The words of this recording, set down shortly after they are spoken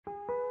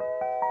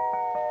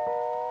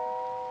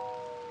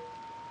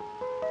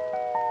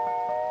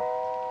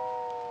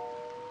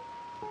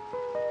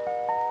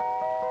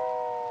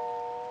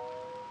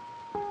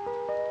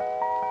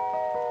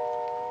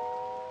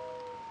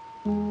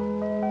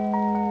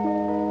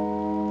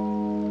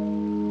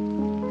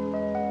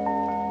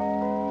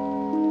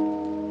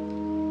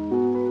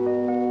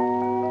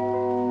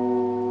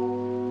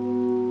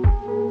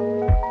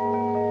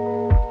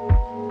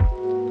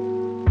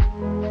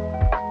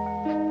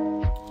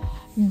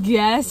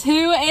guess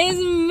who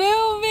is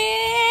moving?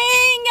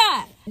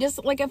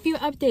 Just like a few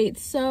updates.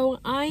 So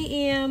I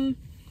am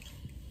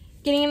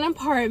getting an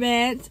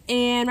apartment,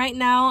 and right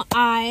now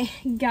I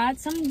got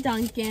some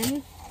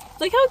Dunkin'.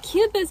 Look how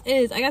cute this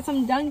is. I got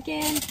some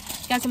Dunkin',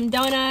 got some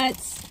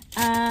donuts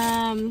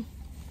from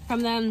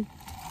them.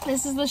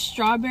 This is the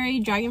strawberry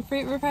dragon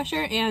fruit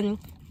refresher, and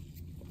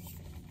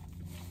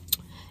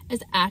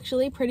it's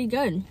actually pretty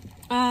good.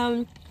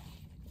 Right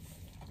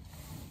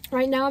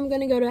now I'm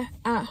gonna go to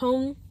At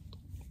Home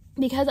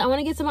because I want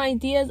to get some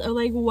ideas of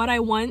like what I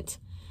want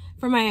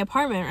for my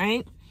apartment,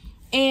 right?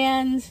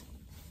 And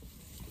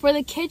for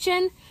the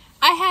kitchen,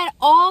 I had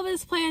all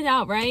this planned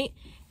out, right?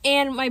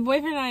 And my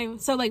boyfriend and I,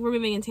 so like we're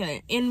moving in together,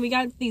 and we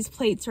got these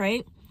plates,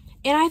 right?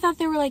 And I thought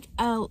they were like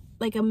a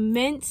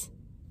mint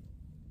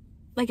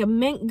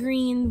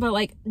green, but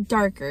like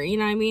darker, you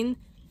know what I mean?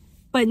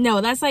 But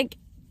no, that's like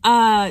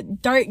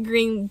dark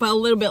green, but a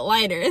little bit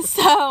lighter.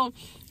 So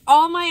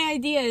all my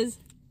ideas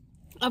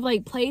of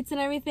like plates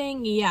and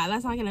everything, yeah,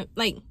 that's not gonna,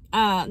 like,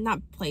 not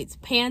plates,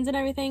 pans and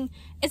everything,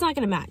 it's not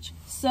gonna match.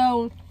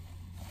 So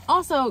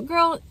also,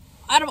 girl,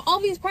 out of all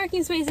these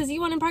parking spaces, you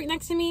want to park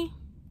next to me?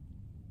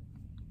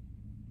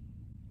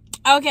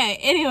 Okay,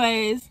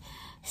 anyways,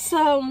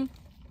 so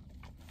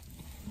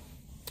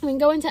I'm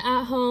going to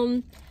At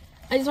Home.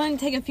 I just want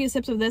to take a few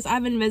sips of this. I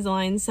have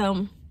Invisalign, so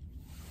I'm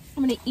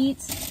gonna eat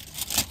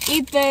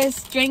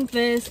this, drink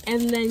this,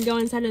 and then go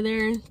inside of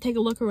there, take a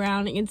look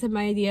around and get some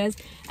ideas.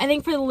 I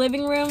think for the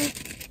living room,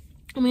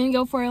 I'm gonna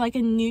go for like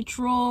a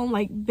neutral,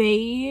 like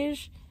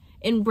beige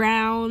and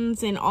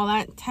browns and all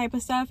that type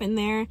of stuff in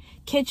there.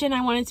 Kitchen,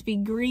 I want it to be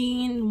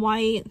green,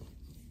 white,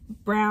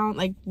 brown,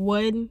 like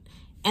wood.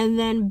 And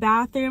then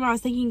bathroom, I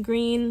was thinking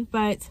green,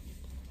 but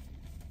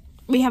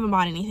we haven't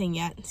bought anything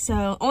yet.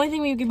 So only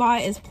thing we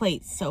bought is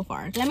plates so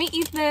far. Let me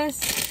eat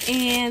this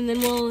and then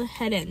we'll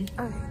head in.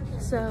 Okay,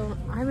 so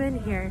I'm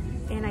in here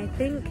and I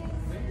think,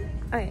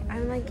 okay,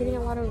 I'm like getting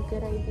a lot of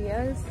good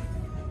ideas,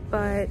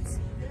 but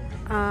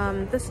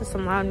this is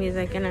some loud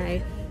music and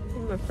I'm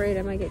afraid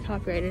I might get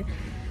copyrighted.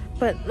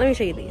 But let me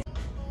show you these.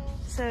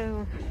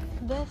 So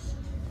this,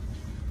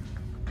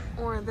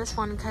 or this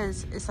one,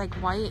 because it's like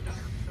white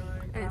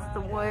and it's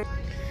the wood,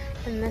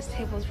 and this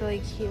table is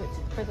really cute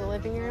for the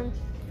living room,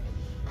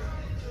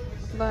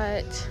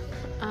 but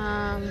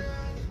I'm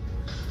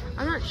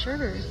not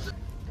sure.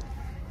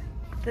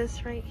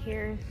 This right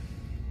here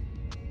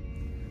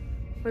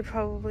would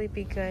probably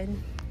be good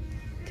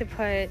to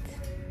put,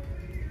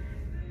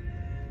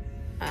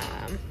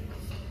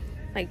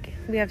 like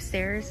we have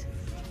stairs,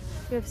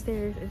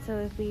 and so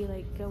if we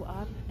like go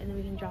up and then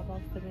we can drop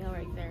off the mail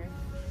right there,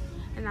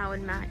 and that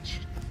would match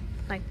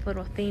like the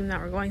little theme that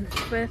we're going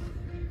with.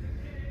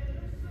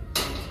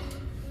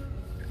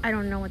 I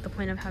don't know what the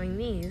point of having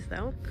these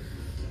though.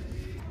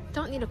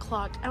 Don't need a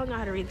clock. I don't know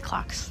how to read the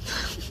clocks.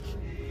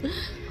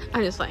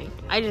 I'm just playing.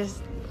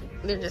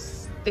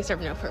 They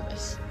serve no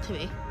purpose to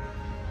me.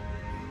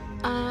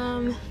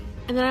 And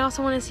then I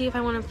also want to see if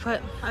I want to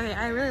put, okay,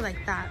 I really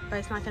like that, but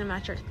it's not going to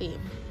match our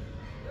theme.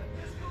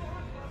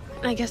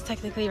 And I guess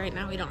technically right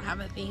now we don't have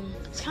a theme.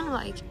 It's kind of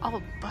like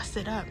all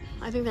busted up.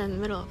 I think they're in the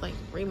middle of like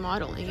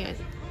remodeling it.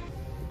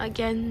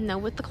 Again, no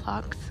with the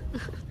clocks.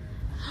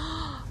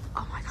 Oh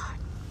my god.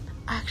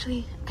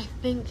 Actually, I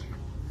think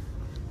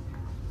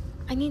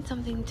I need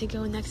something to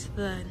go next to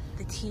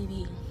the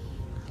TV,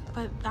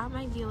 but that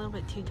might be a little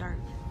bit too dark.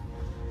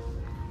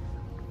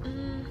 I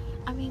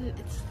mean,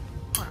 it's,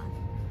 hold on,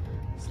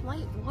 it's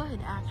light wood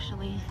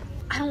actually.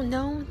 I don't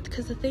know,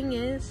 because the thing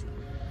is,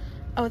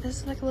 oh,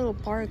 this is like a little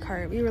bar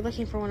cart. We were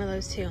looking for one of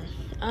those too.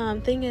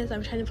 Thing is,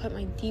 I'm trying to put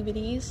my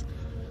DVDs,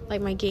 like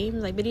my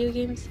games, like video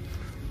games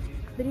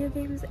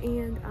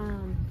and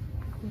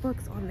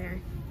books on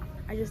there.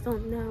 I just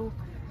don't know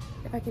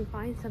if I can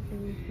find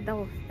something that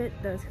will fit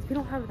those, because we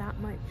don't have that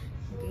much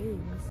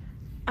games.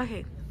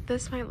 Okay,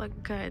 this might look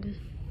good.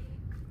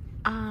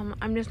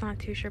 I'm just not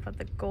too sure about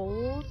the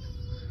gold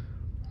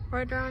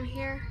right around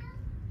here,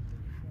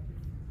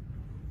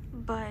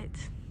 but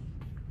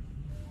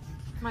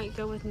might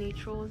go with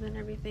neutrals and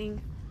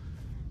everything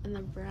and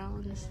the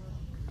browns.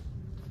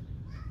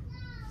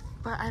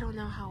 But I don't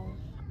know how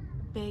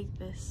big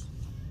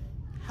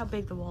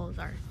the walls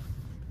are.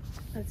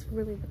 That's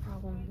really the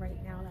problem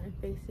right now that I'm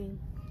facing.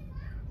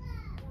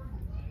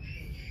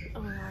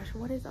 Oh my gosh,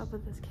 what is up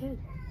with this kid?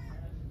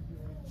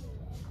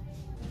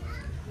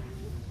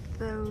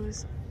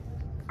 Those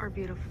are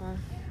beautiful.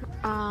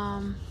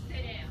 I'm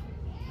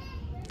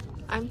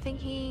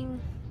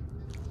thinking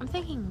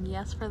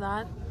yes for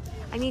that.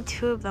 I need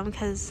 2 of them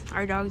because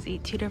our dogs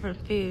eat 2 different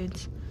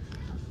foods.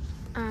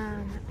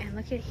 And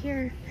look at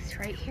here, it's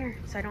right here,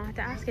 so I don't have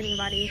to ask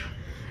anybody.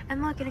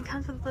 And look, and it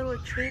comes with a little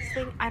treats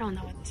thing. I don't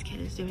know what this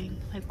kid is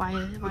doing. Like, why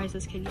is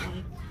this kid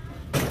yelling?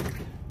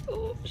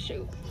 Oh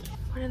shoot!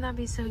 Wouldn't that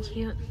be so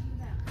cute?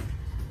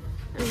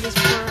 And just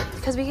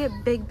because we get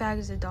big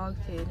bags of dog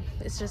food,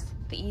 it's just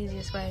the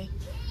easiest way.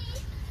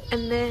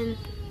 And then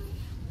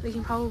we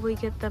can probably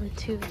get them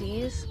 2 of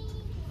these.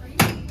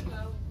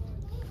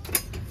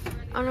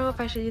 I don't know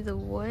if I should do the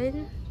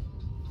wood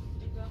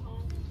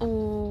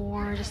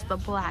or just the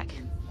black,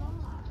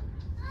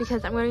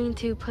 because I'm going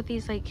to put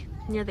these like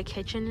near the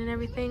kitchen and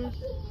everything,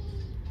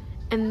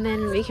 and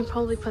then we can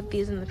probably put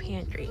these in the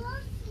pantry.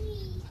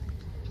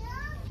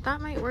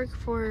 That might work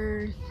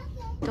for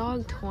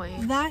dog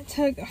toys. That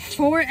took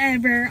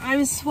forever.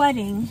 I'm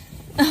sweating.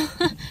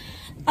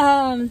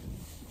 Well,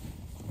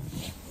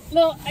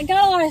 I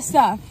got a lot of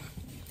stuff.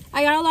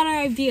 I got a lot of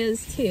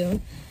ideas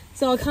too.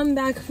 So I'll come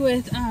back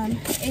with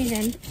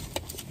Aiden,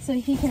 so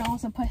he can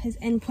also put his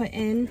input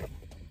in.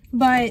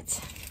 But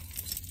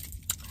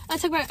that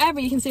took forever.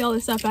 You can see all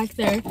this stuff back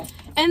there.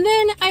 And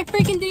then I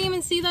freaking didn't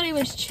even see that it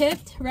was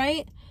chipped,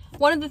 right?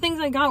 One of the things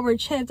I got were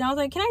chipped. I was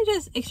like, can I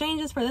just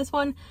exchange this for this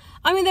one?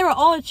 I mean, they were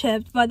all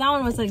chipped, but that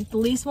one was like the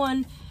least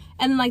one.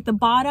 And then like the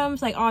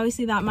bottoms, like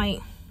obviously that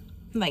might,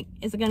 like,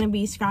 it's gonna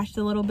be scratched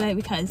a little bit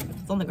because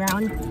it's on the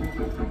ground.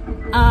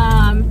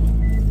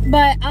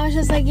 But I was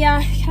just like,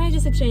 yeah, can I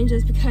just exchange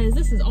this, because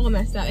this is all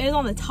messed up. It was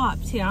on the top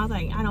too. I was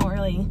like, I don't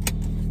really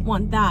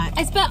want that.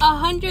 I spent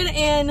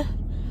 $137.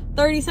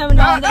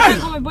 I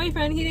called my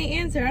boyfriend. He didn't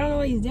answer. I don't know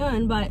what he's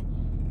doing, but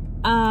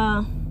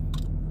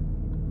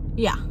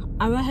yeah,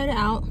 I'm gonna head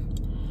out,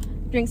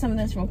 drink some of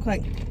this real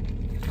quick.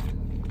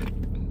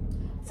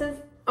 Since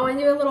I want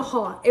to do a little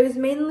haul. It was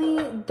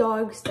mainly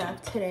dog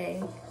stuff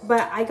today,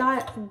 but I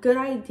got good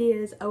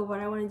ideas of what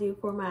I want to do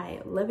for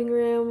my living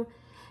room.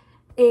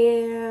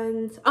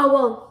 And oh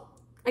well,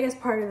 I guess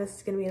part of this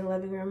is gonna be in the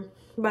living room.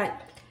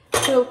 But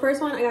so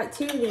first one, I got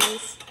 2 of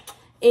these,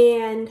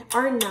 and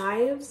our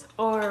knives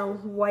are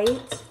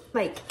white,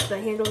 like the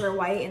handles are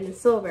white and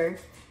silver,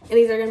 and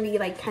these are gonna be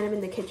like kind of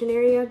in the kitchen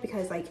area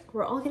because like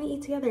we're all gonna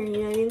eat together, you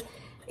know what I mean?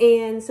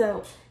 And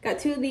so got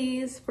 2 of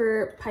these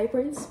for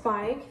Piper and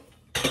Spike.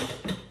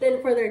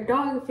 Then for their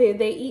dog food,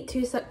 they eat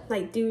do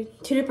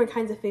 2 different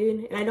kinds of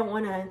food, and I don't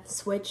want to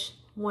switch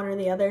one or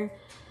the other,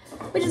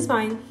 which is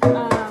fine.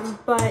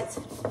 But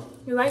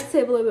we might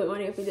save a little bit of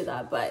money if we do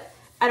that, but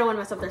I don't want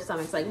to mess up their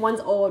stomachs. Like, one's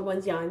old,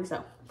 one's young, so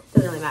it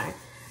doesn't really matter.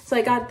 So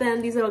I got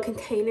them these little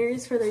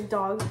containers for their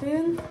dog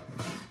food, and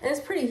it's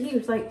pretty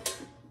huge. Like,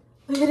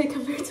 look at it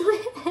compared to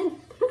my head.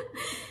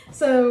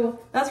 So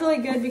that's really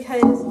good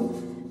because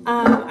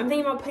I'm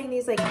thinking about putting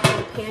these like in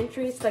the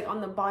pantries, like on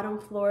the bottom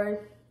floor.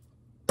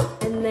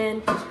 And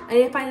then I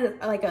need to find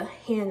like a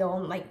handle.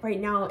 Like right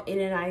now,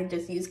 Aiden and I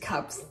just use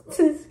cups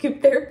to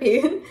scoop their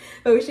food,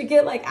 but we should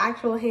get like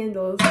actual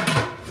handles.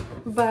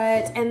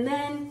 And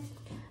then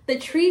the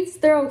treats,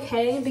 they're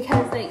okay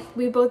because like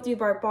we both do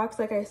Bark Box,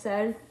 like I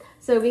said,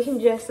 so we can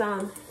just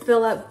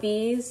fill up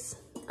these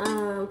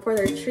for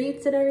their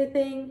treats and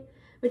everything,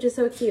 which is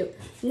so cute.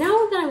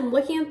 Now that I'm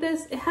looking at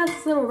this, it has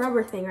this little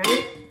rubber thing,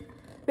 right?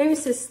 Maybe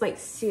it's just like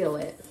seal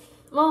it.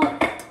 Well,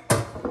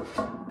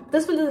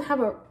 this one doesn't have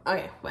a,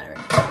 okay,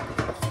 whatever.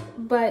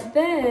 But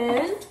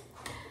then,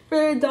 for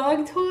their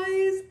dog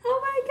toys,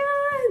 oh my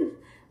god!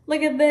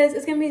 Look at this,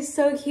 it's gonna be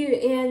so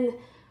cute. And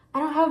I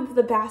don't have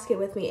the basket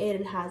with me,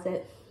 Aiden has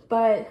it.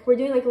 But we're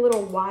doing like a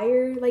little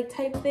wire like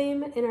type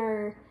thing in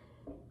our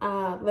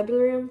living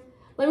room.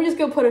 Let me just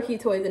go put a few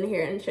toys in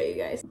here and show you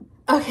guys.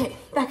 Okay,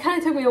 that kind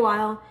of took me a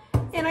while.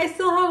 And I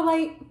still have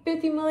like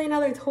 50 million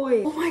other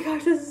toys. Oh my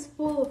gosh, this is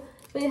full.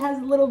 It has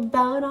a little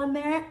bone on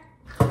there.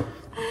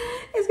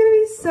 It's gonna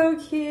be so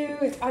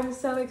cute. I'm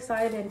so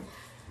excited.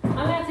 I'm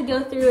gonna have to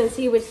go through and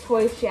see which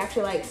toys she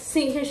actually likes.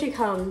 See, here she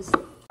comes.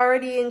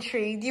 Already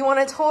intrigued. Do you want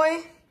a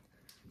toy?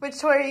 Which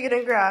toy are you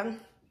gonna grab?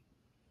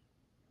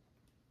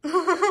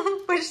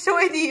 Which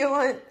toy do you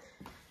want?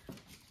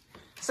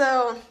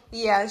 So,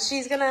 yeah,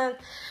 we're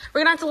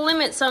gonna have to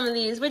limit some of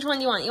these. Which one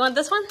do you want? You want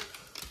this one?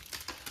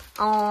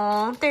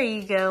 Oh, there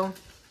you go.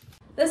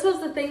 This was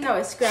the thing that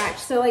was scratched.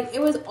 So, like,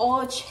 it was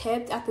all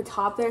chipped at the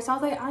top there. So I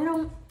was like, I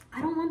don't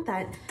want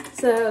that.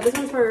 So this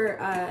one's for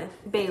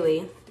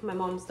Bailey, my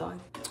mom's dog.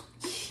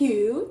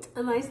 Cute,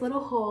 a nice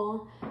little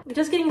haul.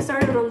 Just getting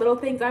started on little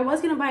things. I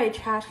was gonna buy a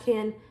trash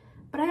can,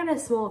 but I got a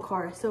small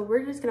car, so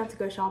we're just gonna have to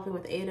go shopping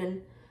with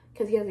Aiden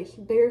because he has a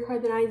bigger car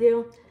than I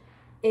do.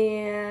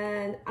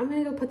 And I'm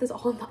gonna go put this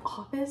all in the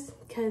office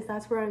because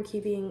that's where I'm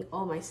keeping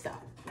all my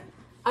stuff.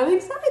 I'm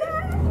excited.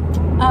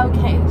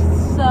 Okay,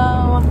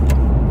 so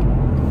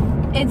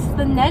it's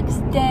the next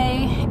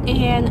day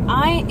and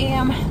I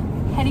am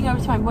heading over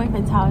to my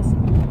boyfriend's house,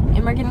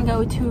 and we're gonna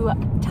go to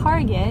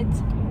Target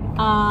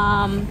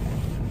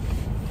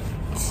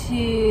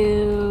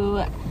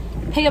to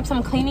pick up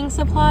some cleaning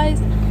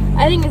supplies.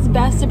 I think it's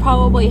best to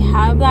probably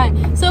have that.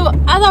 So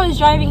as I was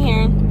driving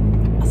here,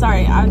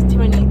 sorry, I was too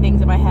many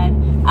things in my head.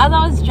 As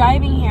I was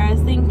driving here, I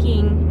was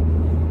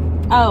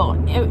thinking, oh,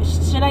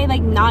 should I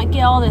like not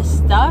get all this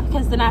stuff?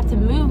 Because then I have to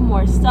move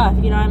more stuff,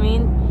 you know what I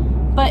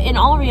mean? But in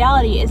all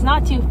reality, it's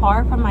not too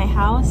far from my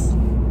house.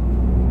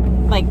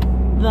 Like,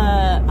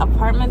 the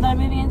apartment that I'm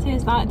moving into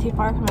is not too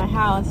far from my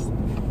house,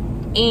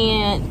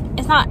 and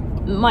it's not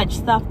much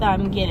stuff that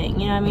I'm getting,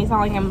 you know what I mean? It's not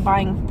like I'm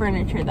buying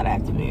furniture that I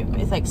have to move.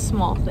 It's like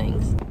small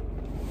things.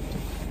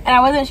 And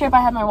I wasn't sure if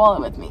I had my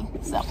wallet with me,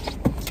 so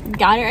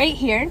got it right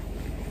here.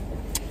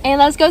 And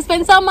let's go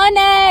spend some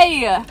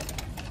money.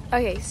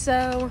 Okay,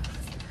 so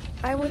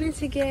I wanted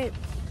to get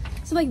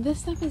So like this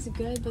stuff is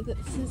good, but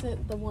this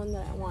isn't the one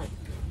that I want.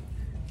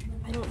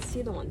 I don't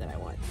see the one that I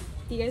want.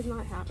 Do you guys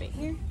not have it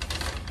here?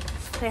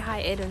 Say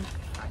hi, Aiden.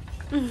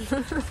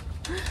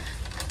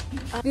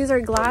 These are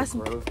glass.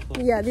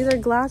 Yeah, these are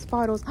glass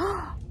bottles.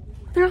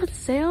 They're on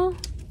sale?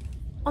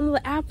 On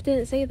the app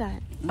didn't say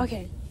that.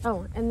 Okay.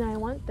 Oh, and then I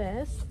want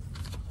this.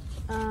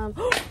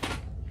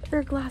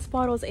 They're glass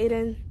bottles,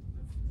 Aiden.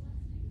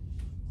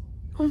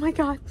 Oh my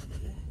god.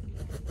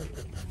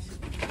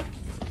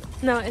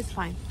 No, it's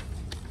fine.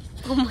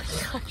 Oh my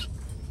gosh.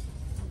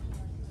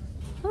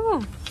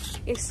 Oh,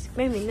 it's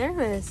made me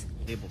nervous.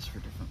 Labels for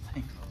different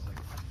things. I was like,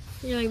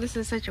 You're like, this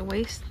is such a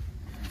waste.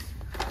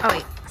 Oh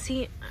wait,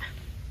 see,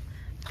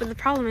 but the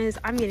problem is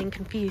I'm getting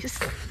confused.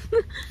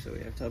 so we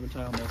have tub and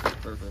tile,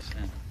 multi-purpose,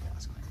 and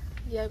glass cleaner.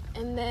 Yep,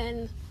 and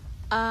then,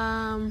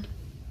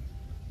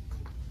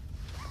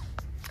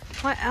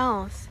 what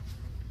else?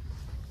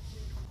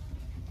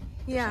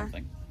 Yeah.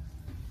 Something,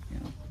 you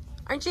know.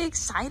 Aren't you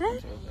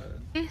excited?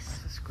 Yes.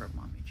 The scrub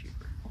mommy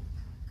cheaper.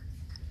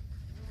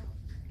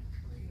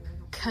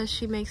 Cause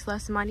she makes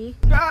less money.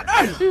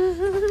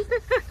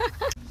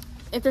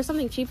 If there's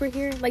something cheaper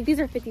here, like these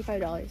are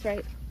 $55,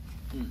 right?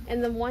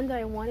 And the one that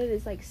I wanted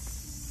is like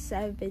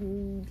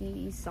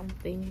 70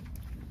 something,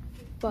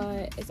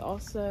 but it's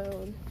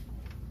also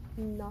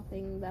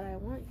nothing that I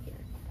want here.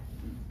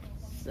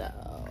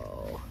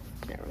 So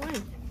never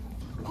mind.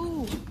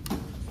 Oh,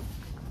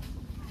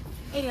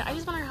 Aiden, I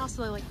just want our house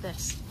to look like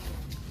this.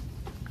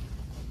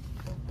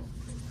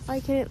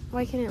 Why can't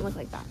it look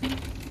like that?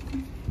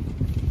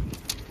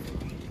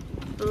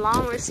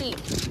 Long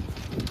receipt.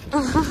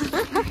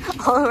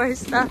 All of our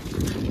stuff.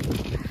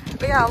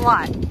 We got a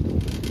lot.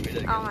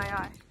 Oh my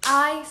gosh.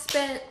 I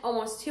spent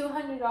almost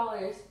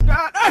 $200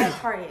 at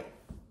Target.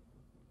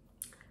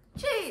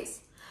 Jeez.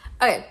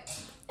 Okay.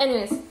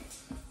 Anyways.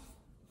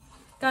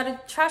 Got a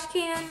trash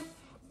can.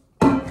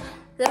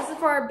 This is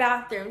for our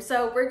bathroom.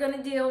 So we're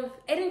gonna do,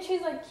 I didn't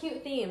choose like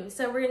cute themes.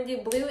 So we're gonna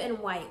do blue and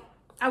white.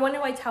 I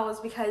wanted white towels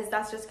because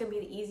that's just gonna be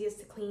the easiest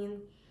to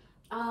clean.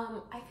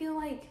 I feel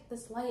like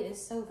this light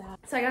is so bad.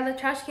 So I got the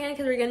trash can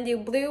because we're gonna do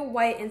blue,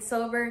 white, and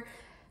silver.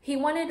 He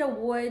wanted a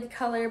wood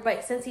color,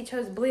 but since he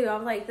chose blue, I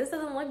was like, this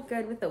doesn't look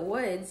good with the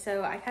wood.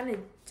 So I kind of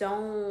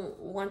don't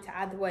want to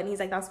add the wood. And he's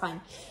like, that's fine.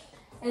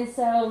 And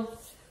so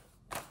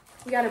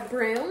we got a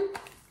broom,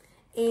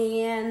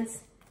 and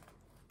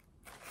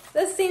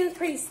this seems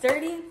pretty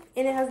sturdy,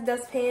 and it has a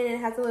dustpan, and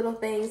it has the little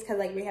things because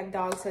like we have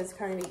dogs, so it's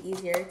kind of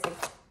easier to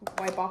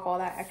wipe off all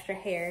that extra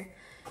hair.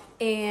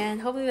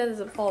 And hopefully that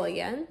doesn't fall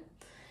again.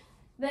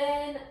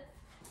 Then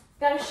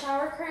got a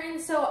shower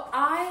curtain. So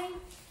I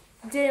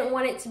didn't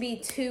want it to be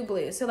too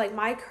blue. So like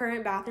my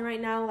current bathroom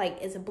right now,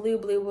 like is a blue,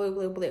 blue, blue,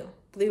 blue, blue.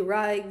 Blue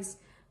rugs,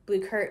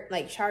 blue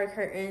like shower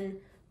curtain,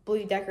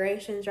 blue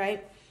decorations,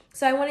 right?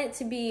 So I want it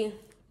to be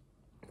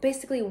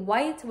basically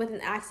white with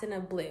an accent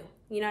of blue.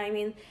 You know what I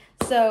mean?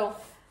 So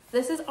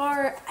this is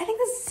our, I think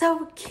this is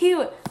so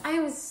cute. I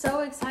am so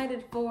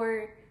excited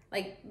for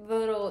like the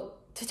little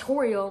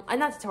tutorial,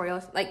 not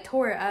tutorial, like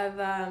tour of,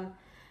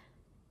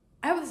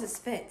 I hope this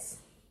fits.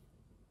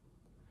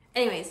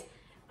 Anyways,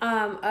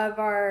 of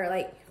our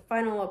like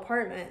final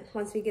apartment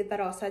once we get that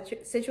all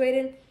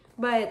situated.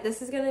 But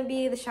this is gonna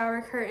be the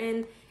shower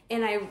curtain,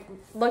 and I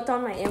looked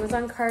on my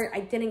Amazon cart. I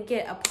didn't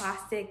get a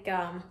plastic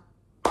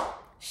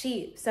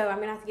sheet, so I'm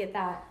gonna have to get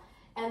that.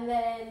 And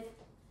then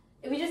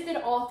we just did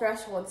all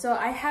threshold. So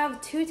I have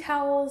 2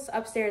 towels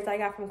upstairs that I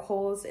got from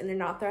Kohl's, and they're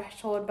not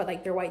threshold, but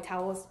like they're white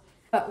towels.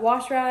 But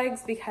wash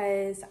rags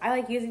because I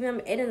like using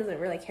them. Aiden doesn't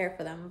really care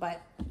for them, but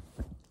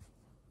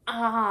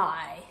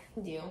I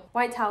do.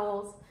 White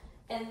towels.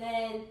 And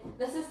then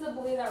this is the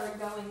blue that we're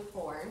going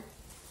for.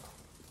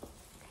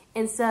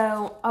 And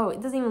so, oh,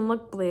 it doesn't even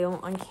look blue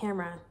on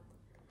camera.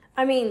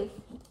 I mean,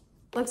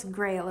 looks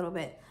gray a little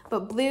bit.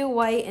 But blue,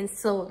 white, and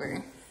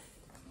silver.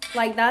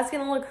 Like, that's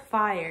gonna look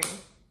fire.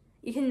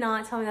 You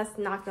cannot tell me that's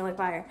not gonna look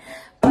fire.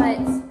 But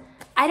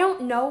I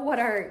don't know what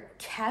our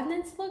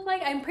cabinets look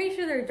like. I'm pretty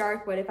sure they're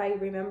dark wood if I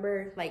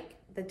remember like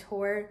the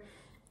tour.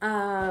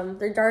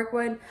 They're dark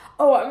wood.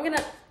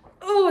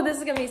 Oh, this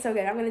is gonna be so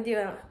good. I'm gonna do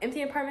an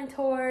empty apartment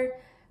tour,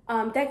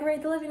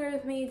 decorate the living room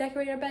with me,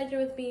 decorate our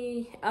bedroom with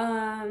me,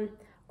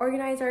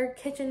 organize our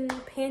kitchen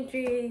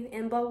pantry,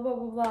 and blah blah blah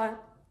blah blah.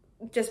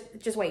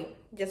 Just wait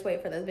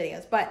for those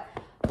videos. But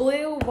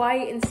blue,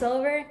 white, and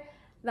silver,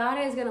 that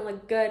is gonna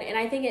look good. And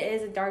I think it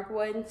is a dark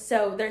wood,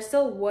 so there's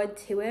still wood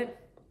to it.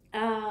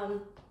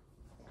 And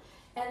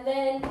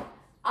then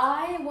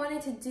I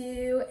wanted to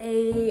do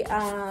a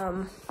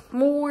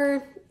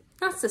more,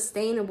 not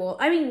sustainable,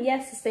 I mean,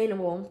 yes,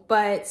 sustainable,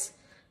 but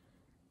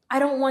I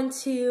don't want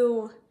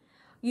to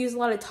use a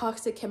lot of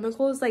toxic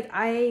chemicals. Like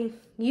I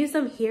use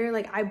them here,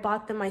 like I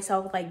bought them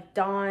myself, like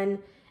Dawn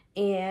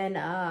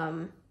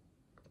and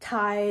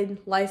Tide,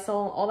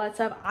 Lysol, all that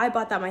stuff. I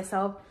bought that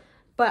myself,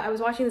 but I was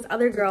watching this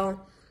other girl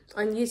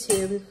on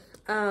YouTube,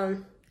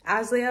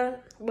 Aslia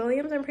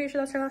Williams, I'm pretty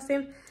sure that's her last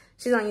name.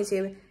 She's on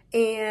YouTube,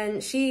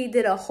 and she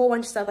did a whole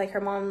bunch of stuff. Like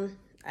her mom,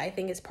 I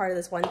think, is part of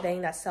this one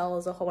thing that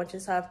sells a whole bunch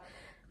of stuff.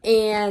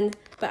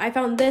 But I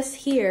found this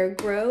here,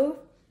 Grove.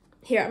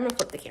 Here, I'm gonna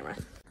flip the camera.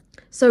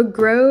 So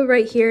Grove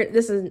right here,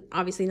 this is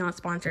obviously not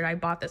sponsored. I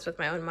bought this with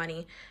my own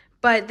money.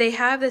 But they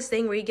have this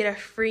thing where you get a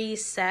free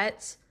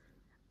set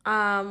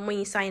when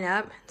you sign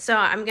up. So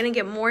I'm gonna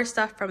get more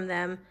stuff from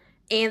them.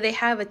 And they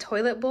have a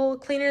toilet bowl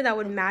cleaner that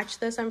would match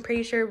this, I'm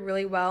pretty sure,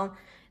 really well.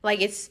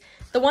 Like, it's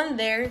the one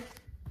there.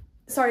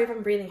 Sorry if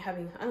I'm breathing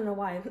heavy. I don't know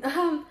why.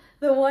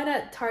 The one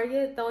at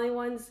Target, the only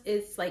ones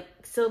is like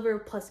silver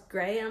plus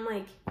gray. And I'm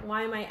like,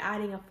 why am I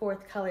adding a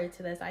fourth color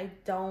to this? I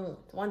don't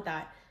want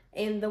that.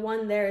 And the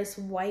one there is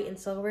white and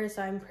silver,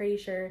 so I'm pretty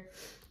sure.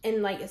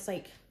 And like, it's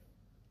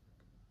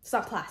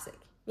not plastic.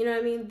 You know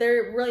what I mean?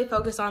 They're really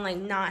focused on like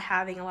not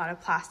having a lot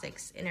of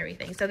plastics and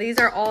everything. So these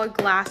are all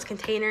glass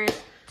containers.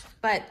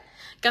 But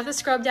got the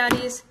Scrub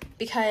Daddies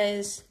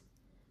because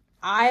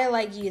I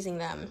like using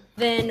them.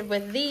 Then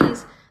with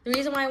these, the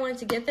reason why I wanted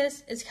to get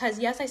this is because,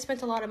 yes, I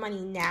spent a lot of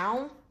money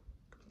now,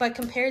 but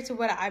compared to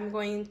what I'm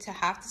going to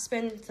have to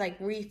spend to like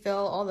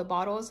refill all the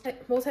bottles,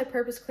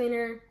 multi-purpose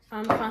cleaner,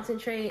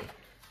 concentrate,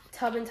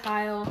 tub and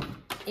tile,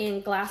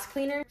 and glass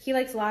cleaner. He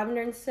likes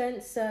lavender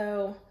scent,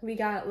 so we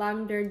got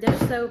lavender dish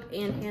soap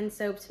and hand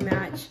soap to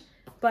match.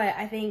 But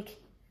I think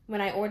when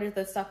I ordered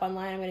the stuff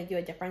online, I'm going to do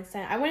a different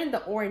scent. I wanted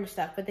the orange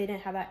stuff, but they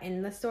didn't have that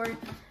in the store.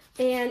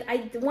 And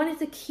I wanted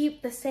to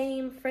keep the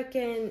same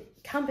freaking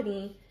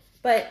company.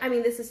 But, I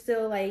mean, this is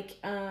still, like,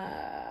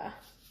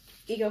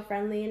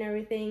 eco-friendly and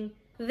everything.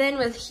 Then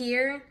with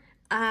here,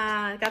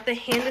 got the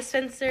hand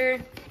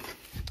dispenser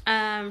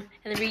and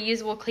the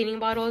reusable cleaning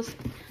bottles.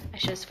 I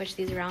should have switched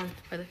these around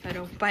for the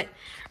photo. But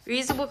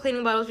reusable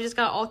cleaning bottles, we just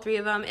got all 3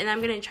 of them. And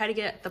I'm going to try to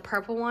get the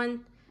purple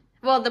one.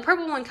 Well, the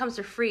purple one comes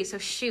for free, so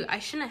shoot, I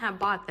shouldn't have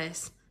bought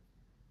this.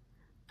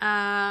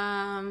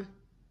 Oh,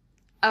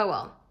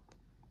 well.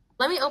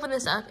 Let me open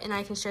this up and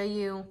I can show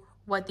you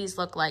what these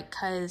look like,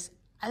 because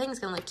I think it's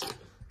going to look cute.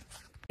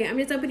 Okay, I'm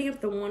just opening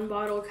up the one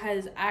bottle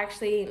because I'm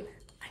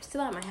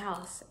still at my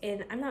house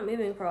and I'm not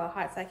moving for a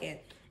hot second.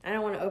 I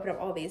don't want to open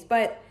up all these,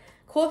 but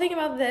cool thing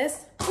about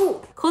this,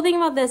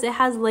 it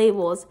has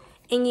labels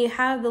and you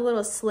have the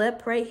little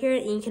slip right here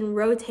and you can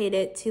rotate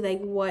it to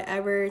like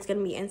whatever is going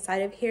to be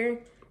inside of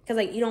here because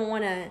like you don't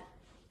want to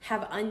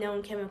have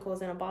unknown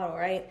chemicals in a bottle,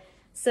 right?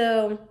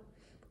 So,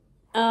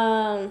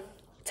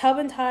 tub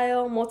and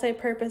tile,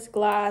 multi-purpose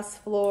glass,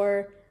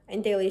 floor,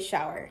 and daily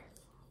shower.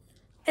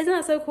 Isn't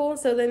that so cool?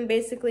 So then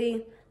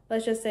basically,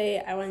 let's just say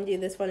I want to do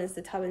this one as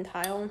the tub and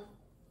tile.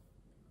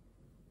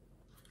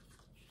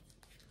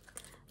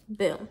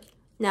 Boom.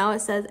 Now it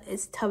says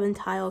it's tub and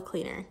tile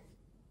cleaner.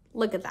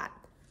 Look at that.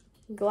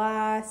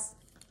 Glass,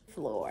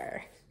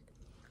 floor.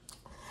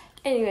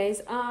 Anyways,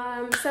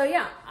 so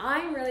yeah,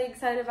 I'm really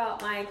excited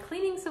about my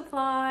cleaning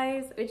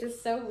supplies, which is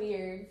so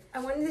weird. I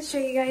wanted to show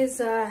you guys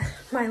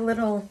my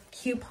little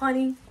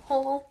couponing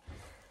hole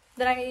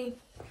that I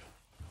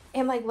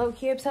am like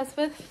low-key obsessed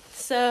with.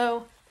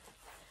 So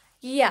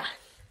yeah,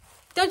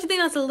 don't you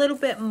think that's a little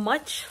bit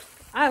much?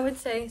 I would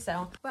say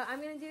so. But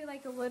I'm gonna do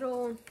like a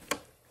little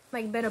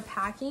like bit of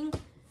packing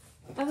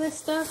of this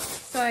stuff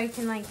so I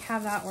can like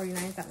have that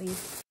organized at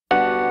least.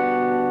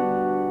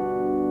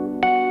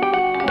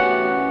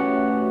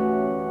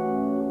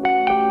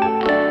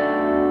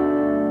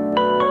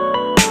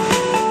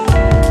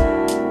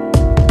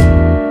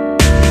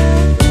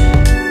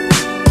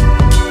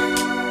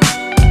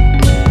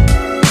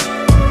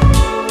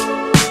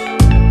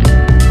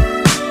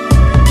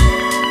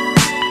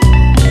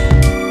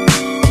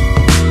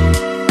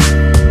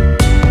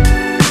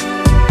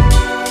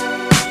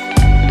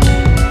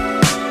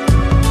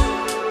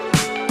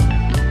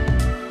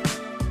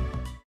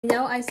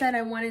 I said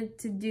I wanted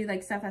to do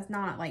like stuff that's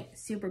not like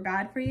super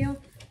bad for you,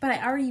 but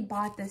I already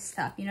bought this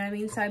stuff, you know what I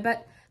mean? So I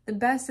bet the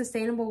best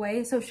sustainable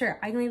way, so sure,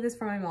 I can leave this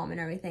for my mom and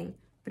everything,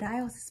 but I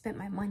also spent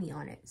my money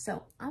on it,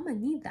 so I'm gonna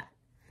need that.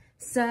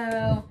 So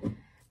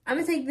I'm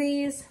gonna take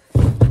these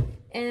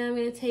and I'm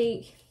gonna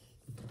take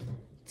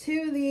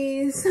 2 of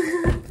these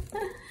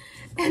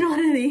and 1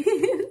 of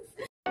these.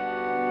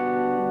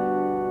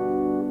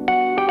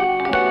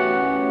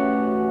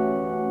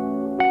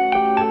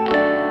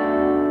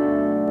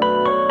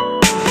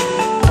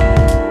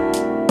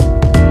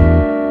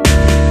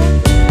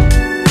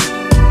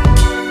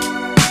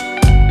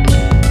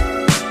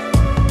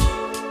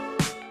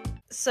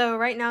 So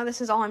right now,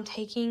 this is all I'm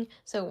taking.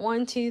 So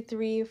 1, 2,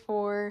 3,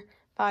 4,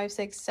 5,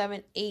 6,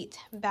 7, 8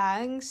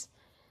 bags.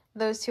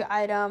 Those 2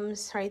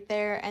 items right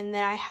there. And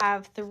then I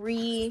have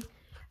 3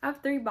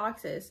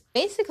 boxes.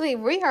 Basically,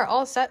 we are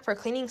all set for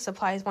cleaning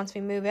supplies once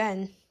we move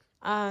in.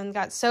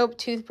 Got soap,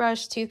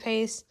 toothbrush,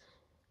 toothpaste,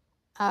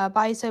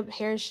 body soap,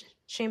 hair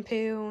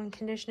shampoo, and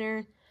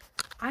conditioner.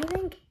 I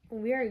think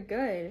we are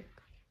good.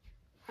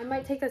 I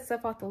might take that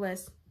stuff off the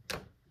list.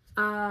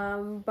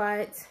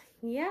 But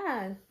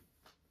yeah.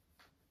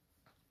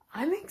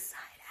 I'm excited.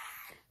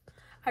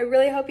 I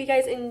really hope you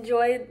guys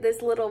enjoyed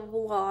this little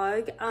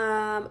vlog.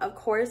 Of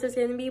course, there's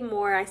gonna be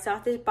more. I still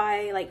have to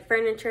buy like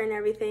furniture and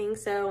everything.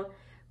 So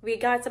we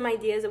got some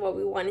ideas of what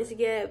we wanted to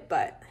get,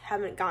 but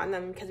haven't gotten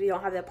them because we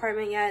don't have the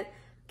apartment yet.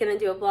 Gonna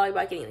do a vlog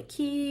about getting the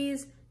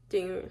keys,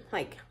 doing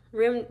like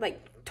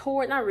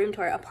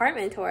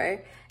apartment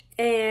tour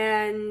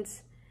and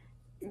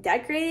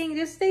decorating.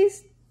 Just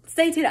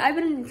stay tuned. I've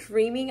been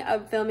dreaming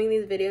of filming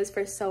these videos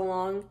for so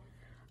long,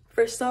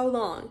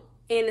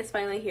 and it's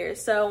finally here.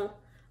 So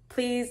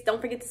please don't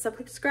forget to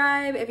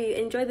subscribe. If you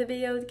enjoyed the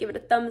video, give it a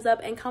thumbs up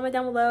and comment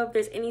down below if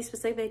there's any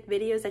specific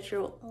videos that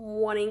you're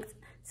wanting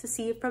to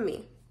see from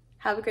me.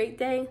 Have a great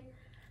day.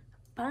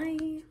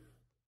 Bye.